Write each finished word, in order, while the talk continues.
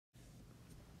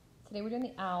Today we're doing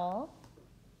the owl.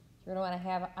 You're going to want to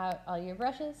have out all your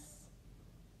brushes,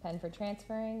 pen for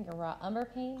transferring, your raw umber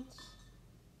paint,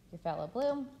 your phthalo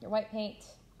blue, your white paint,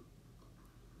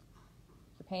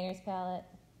 your painter's palette,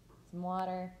 some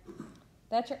water.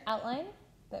 That's your outline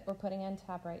that we're putting on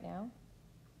top right now.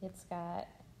 It's got,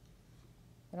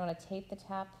 we want to tape the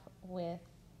top with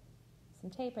some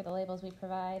tape or the labels we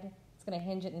provide. It's going to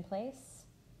hinge it in place.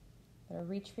 You're going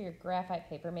to reach for your graphite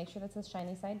paper. Make sure that's the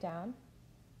shiny side down.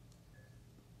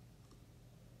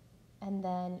 And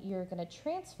then you're going to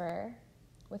transfer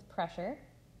with pressure.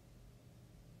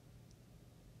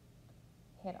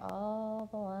 Hit all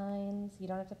the lines. You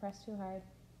don't have to press too hard.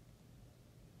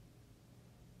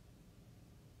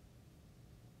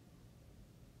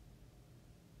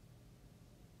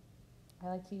 I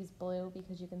like to use blue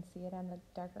because you can see it on the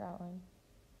darker outline.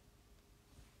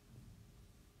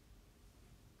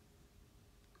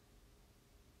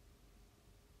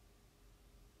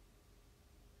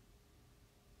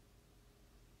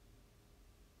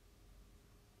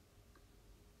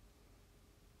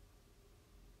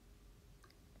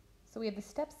 So we have the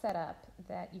steps set up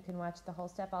that you can watch the whole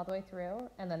step all the way through,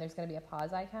 and then there's going to be a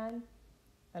pause icon,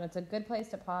 and it's a good place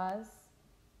to pause.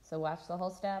 So watch the whole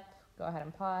step, go ahead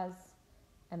and pause,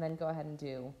 and then go ahead and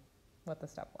do what the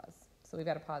step was. So we've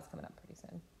got a pause coming up pretty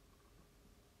soon.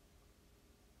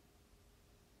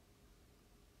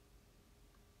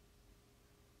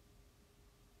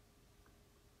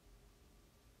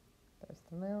 There's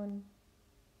the moon.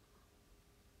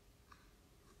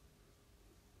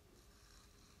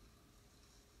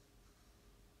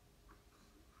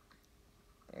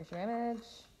 There's your image.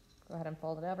 Go ahead and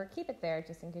fold it over. Keep it there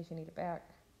just in case you need it back.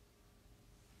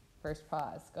 First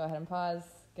pause. Go ahead and pause.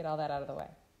 Get all that out of the way.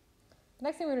 The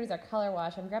next thing we're going to do is our color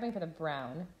wash. I'm grabbing for the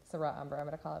brown. It's a raw umber. I'm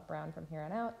going to call it brown from here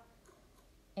on out.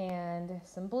 And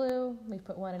some blue. We've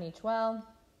put one in each well.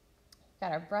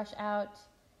 Got our brush out.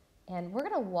 And we're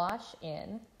going to wash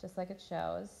in, just like it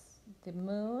shows, the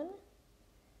moon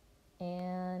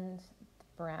and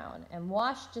brown. And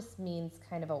wash just means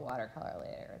kind of a watercolor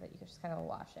layer that you can just kind of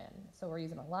wash in. So we're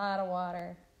using a lot of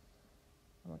water.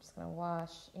 And we're just going to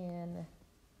wash in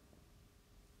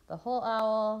the whole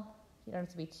owl. You don't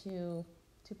have to be too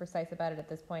precise about it at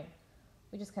this point.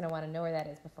 We just kind of want to know where that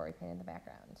is before we paint in the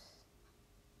background.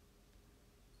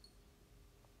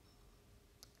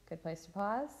 Good place to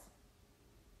pause.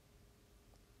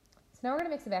 So now we're going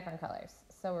to mix the background colors.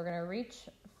 So we're going to reach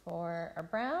for our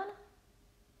brown.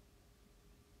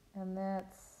 And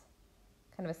that's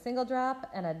kind of a single drop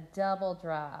and a double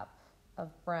drop of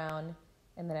brown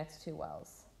in the next two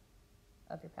wells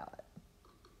of your palette.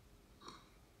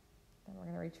 Then we're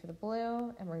going to reach for the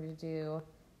blue, and we're going to do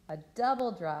a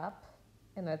double drop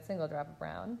in that single drop of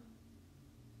brown,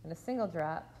 and a single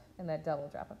drop in that double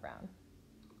drop of brown.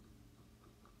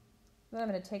 Then I'm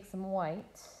going to take some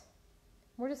white.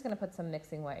 We're just going to put some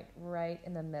mixing white right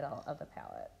in the middle of the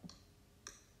palette.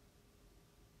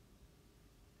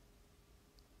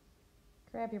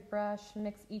 Grab your brush,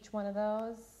 mix each one of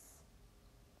those.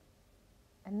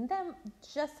 And then,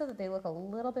 just so that they look a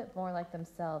little bit more like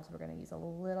themselves, we're going to use a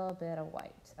little bit of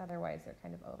white. Otherwise, they're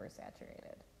kind of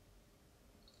oversaturated.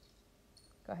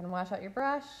 Go ahead and wash out your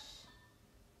brush.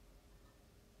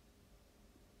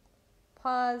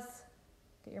 Pause.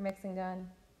 Get your mixing done.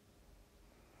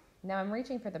 Now I'm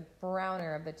reaching for the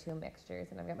browner of the two mixtures,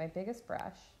 and I've got my biggest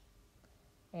brush.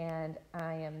 And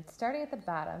I am starting at the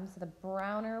bottom, so the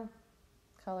browner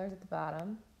colors at the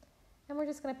bottom, and we're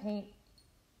just going to paint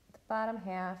the bottom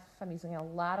half. I'm using a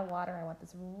lot of water. I want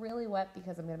this really wet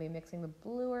because I'm going to be mixing the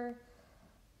bluer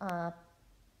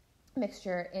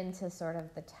mixture into sort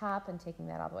of the top and taking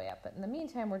that all the way up. But in the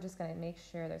meantime, we're just going to make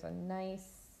sure there's a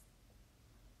nice,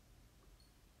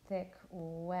 thick,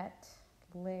 wet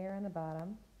layer on the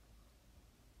bottom.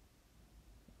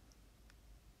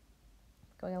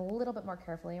 Going a little bit more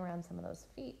carefully around some of those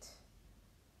feet,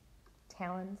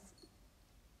 talons,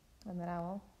 and that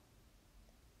owl.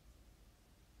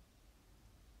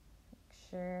 Make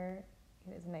sure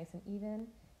it is nice and even.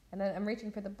 And then I'm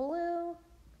reaching for the blue,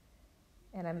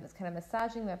 and I'm just kind of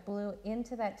massaging that blue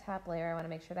into that top layer. I want to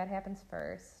make sure that happens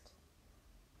first.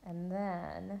 And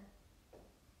then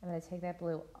I'm going to take that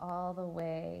blue all the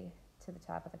way to the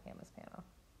top of the canvas panel.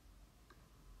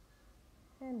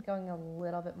 And going a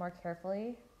little bit more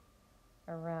carefully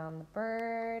around the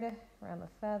bird, around the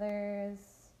feathers,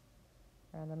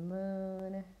 around the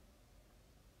moon.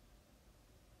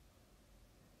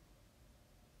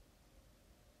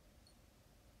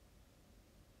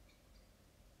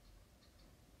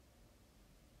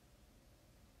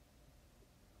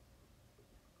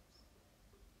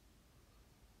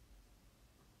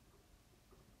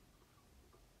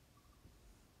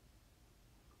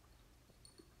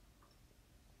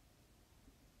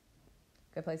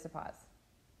 Good place to pause.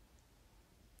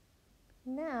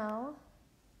 Now,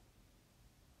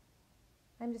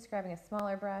 I'm just grabbing a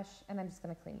smaller brush and I'm just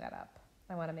going to clean that up.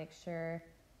 I want to make sure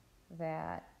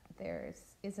that there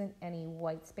isn't any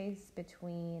white space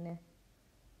between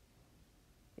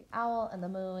the owl and the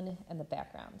moon and the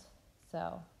background.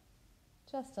 So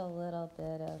just a little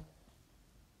bit of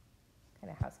kind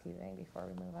of housekeeping before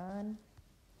we move on.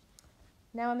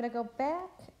 Now I'm going to go back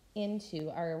into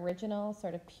our original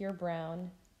sort of pure brown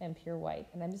and pure white,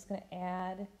 and I'm just going to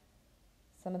add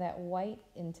some of that white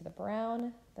into the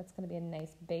brown. That's going to be a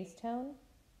nice base tone.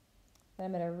 Then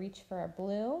I'm going to reach for our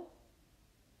blue.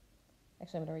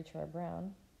 Actually, I'm going to reach for our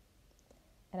brown.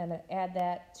 And I'm going to add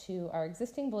that to our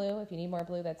existing blue. If you need more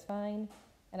blue, that's fine.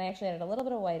 And I actually added a little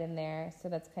bit of white in there, so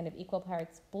that's kind of equal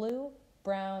parts blue,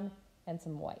 brown, and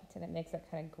some white, and it makes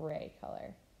that kind of gray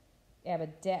color. Add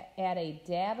a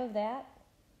dab of that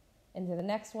into the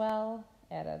next well,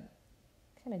 add a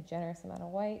kind of generous amount of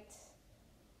white.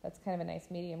 That's kind of a nice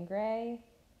medium gray.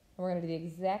 And we're going to do the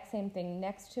exact same thing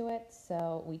next to it,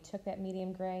 so we took that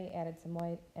medium gray, added some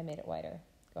white, and made it whiter.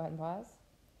 Go ahead and pause.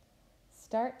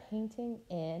 Start painting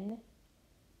in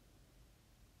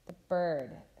the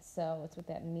bird. So it's with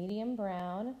that medium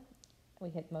brown.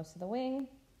 We hit most of the wing,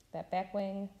 that back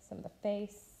wing, some of the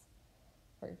face.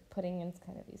 We're putting in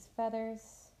kind of these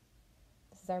feathers.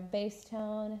 This is our base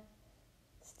tone.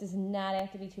 This does not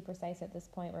have to be too precise at this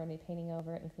point. We're going to be painting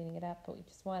over it and cleaning it up, but we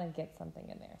just want to get something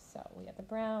in there. So we have the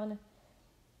brown.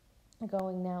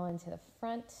 Going now into the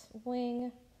front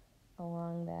wing,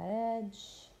 along that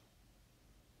edge,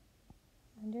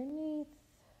 underneath,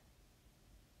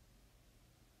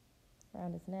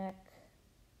 around his neck.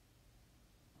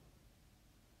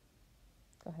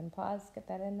 Go ahead and pause, get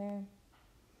that in there.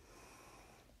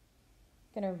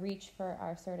 Going to reach for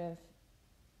our sort of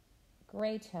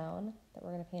gray tone that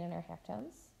we're going to paint in our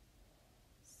halftones.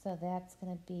 So that's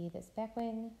going to be this back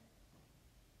wing,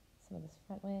 some of this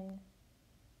front wing,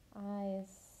 eyes,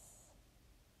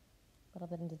 a little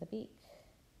bit into the beak.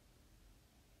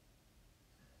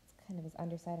 It's kind of his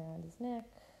underside around his neck,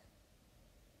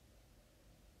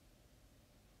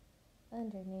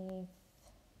 underneath.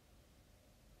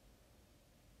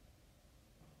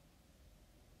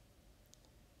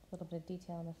 A little bit of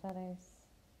detail on the feathers.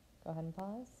 Go ahead and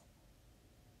pause.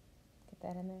 Get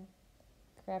that in there.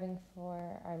 Grabbing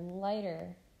for our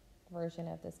lighter version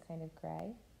of this kind of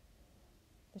gray.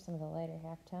 For some of the lighter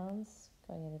halftones,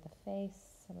 going into the face,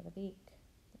 some of the beak,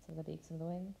 some of the beaks of the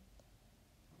wing.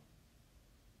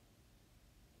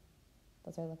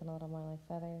 Those are looking a little more like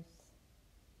feathers.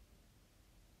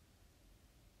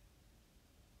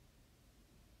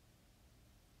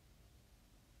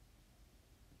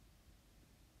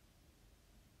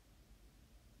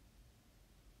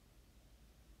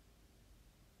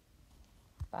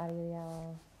 Body of the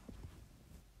owl.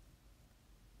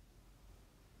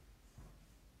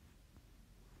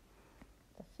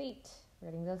 The feet,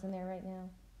 we're getting those in there right now.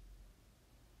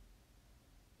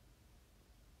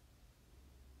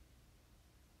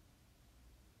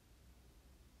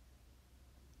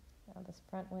 Now this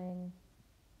front wing.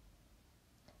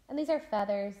 And these are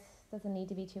feathers, doesn't need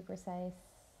to be too precise.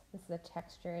 This is a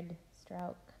textured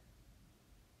stroke.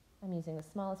 I'm using the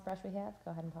smallest brush we have.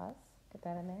 Go ahead and pause, get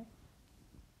that in there.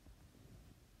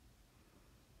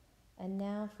 And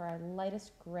now for our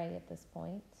lightest gray at this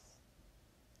point.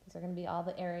 These are going to be all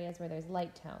the areas where there's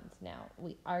light tones. Now,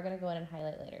 we are going to go in and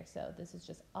highlight later. So this is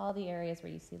just all the areas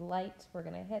where you see light we're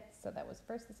going to hit. So that was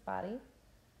first this body.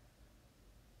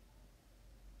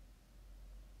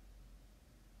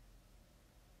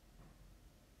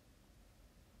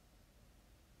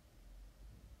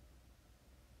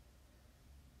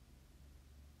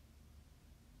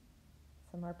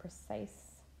 Some more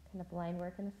precise kind of line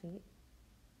work in the feet.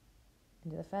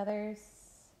 Into the feathers.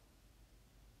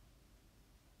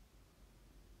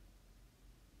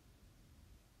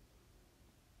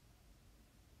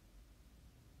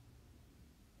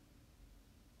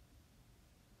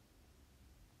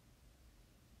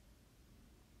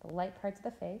 The light parts of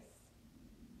the face.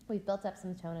 We've built up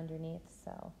some tone underneath,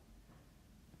 so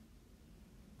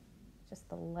just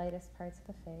the lightest parts of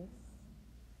the face.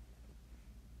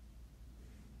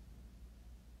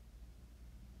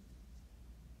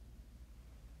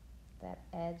 That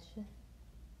edge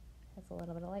has a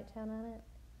little bit of light tone on it.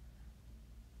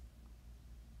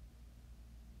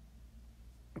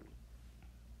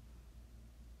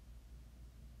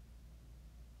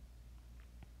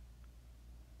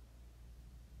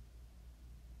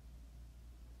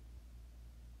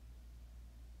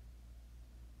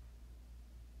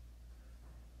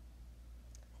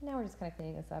 And now we're just kind of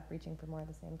cleaning this up, reaching for more of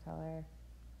the same color.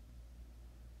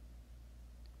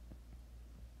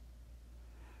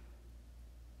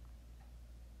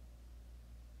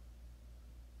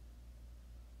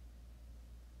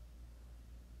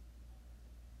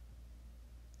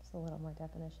 Just a little more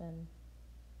definition.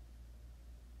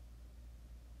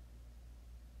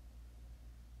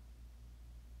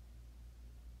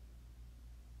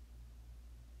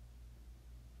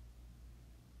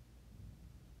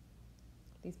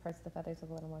 These parts of the feathers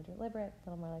look a little more deliberate, a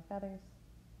little more like feathers.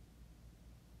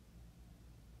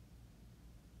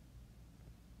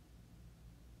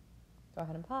 Go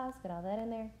ahead and pause, get all that in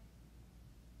there.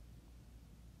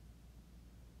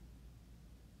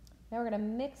 Now we're going to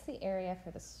mix the area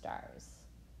for the stars.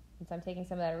 And so I'm taking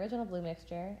some of that original blue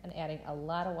mixture and adding a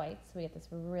lot of white, so we get this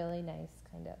really nice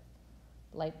kind of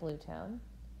light blue tone.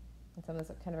 And some of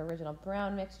this kind of original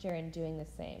brown mixture and doing the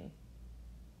same.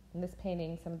 In this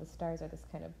painting, some of the stars are this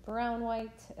kind of brown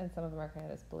white, and some of them are kind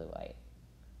of this blue white.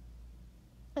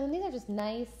 And then these are just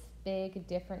nice, big,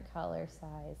 different color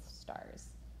size stars.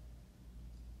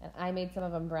 And I made some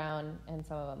of them brown and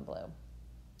some of them blue.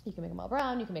 You can make them all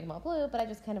brown, you can make them all blue, but I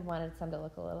just kind of wanted some to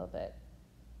look a little bit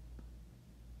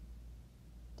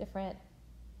different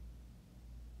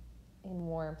in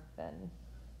warmth and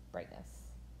brightness.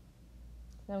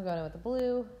 Now I'm going in with the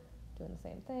blue, doing the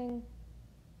same thing.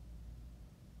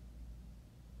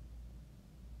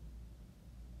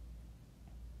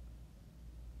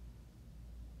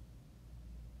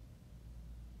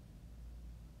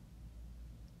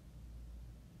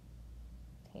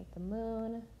 Paint the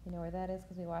moon. You know where that is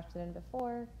because we washed it in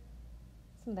before.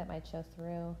 Some of that might show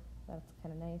through. That's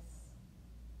kind of nice.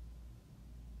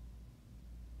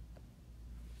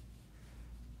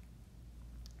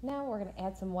 Now we're going to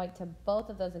add some white to both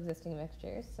of those existing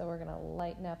mixtures. So we're going to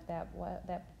lighten up that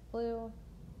blue.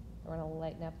 We're going to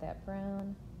lighten up that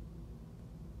brown.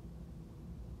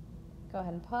 Go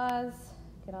ahead and pause.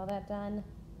 Get all that done.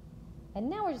 And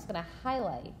now we're just going to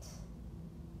highlight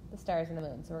the stars and the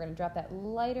moon. So we're going to drop that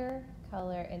lighter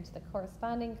color into the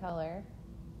corresponding color.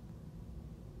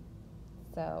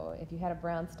 So if you had a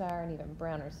brown star, an even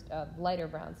browner, lighter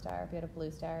brown star, if you had a blue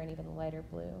star, an even lighter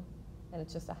blue, and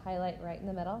it's just a highlight right in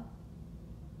the middle.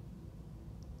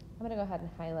 I'm going to go ahead and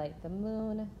highlight the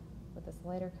moon with this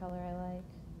lighter color I like.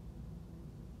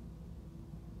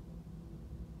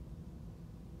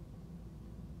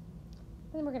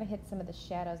 And then we're going to hit some of the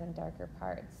shadows and darker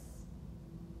parts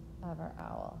of our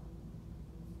owl.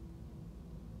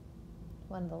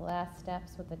 One of the last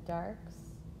steps with the darks.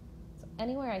 So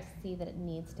anywhere I see that it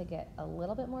needs to get a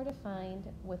little bit more defined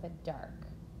with a dark,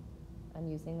 I'm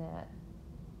using that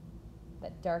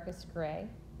darkest gray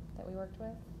that we worked with.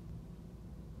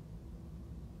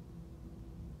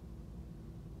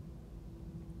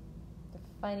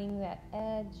 Defining that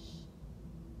edge,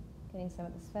 getting some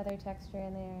of this feather texture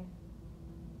in there.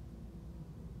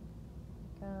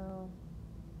 Go.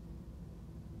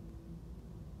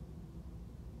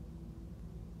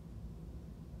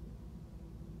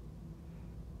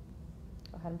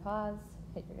 Go ahead and pause,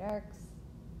 hit your darks.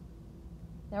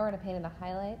 Now we're going to paint in the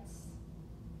highlights.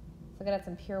 So I'm going to add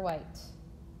some pure white.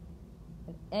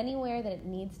 And anywhere that it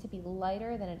needs to be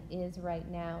lighter than it is right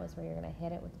now is where you're going to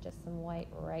hit it with just some white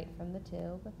right from the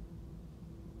tube.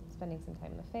 Spending some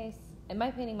time in the face. And my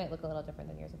painting might look a little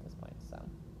different than yours at this point, so.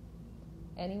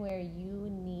 Anywhere you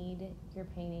need your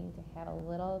painting to have a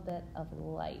little bit of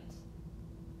light,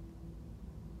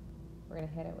 we're going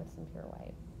to hit it with some pure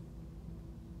white.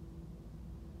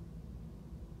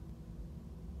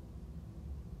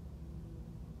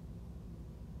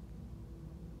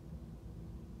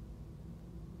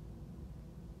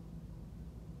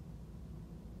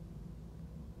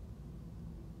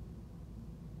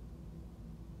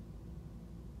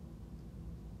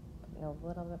 Putting a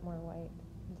little bit more white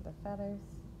into the feathers.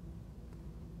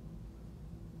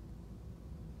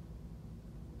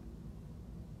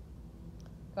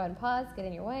 Go ahead and pause, get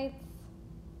in your whites.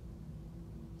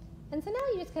 And so now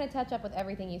you just kind of touch up with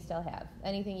everything you still have.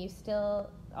 Anything you still,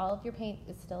 all of your paint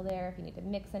is still there. If you need to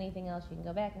mix anything else, you can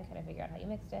go back and kind of figure out how you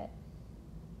mixed it.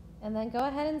 And then go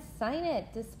ahead and sign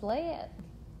it, display it.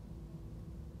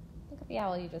 Look at the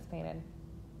owl you just painted.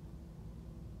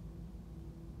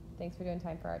 Thanks for doing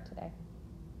Time for Art today.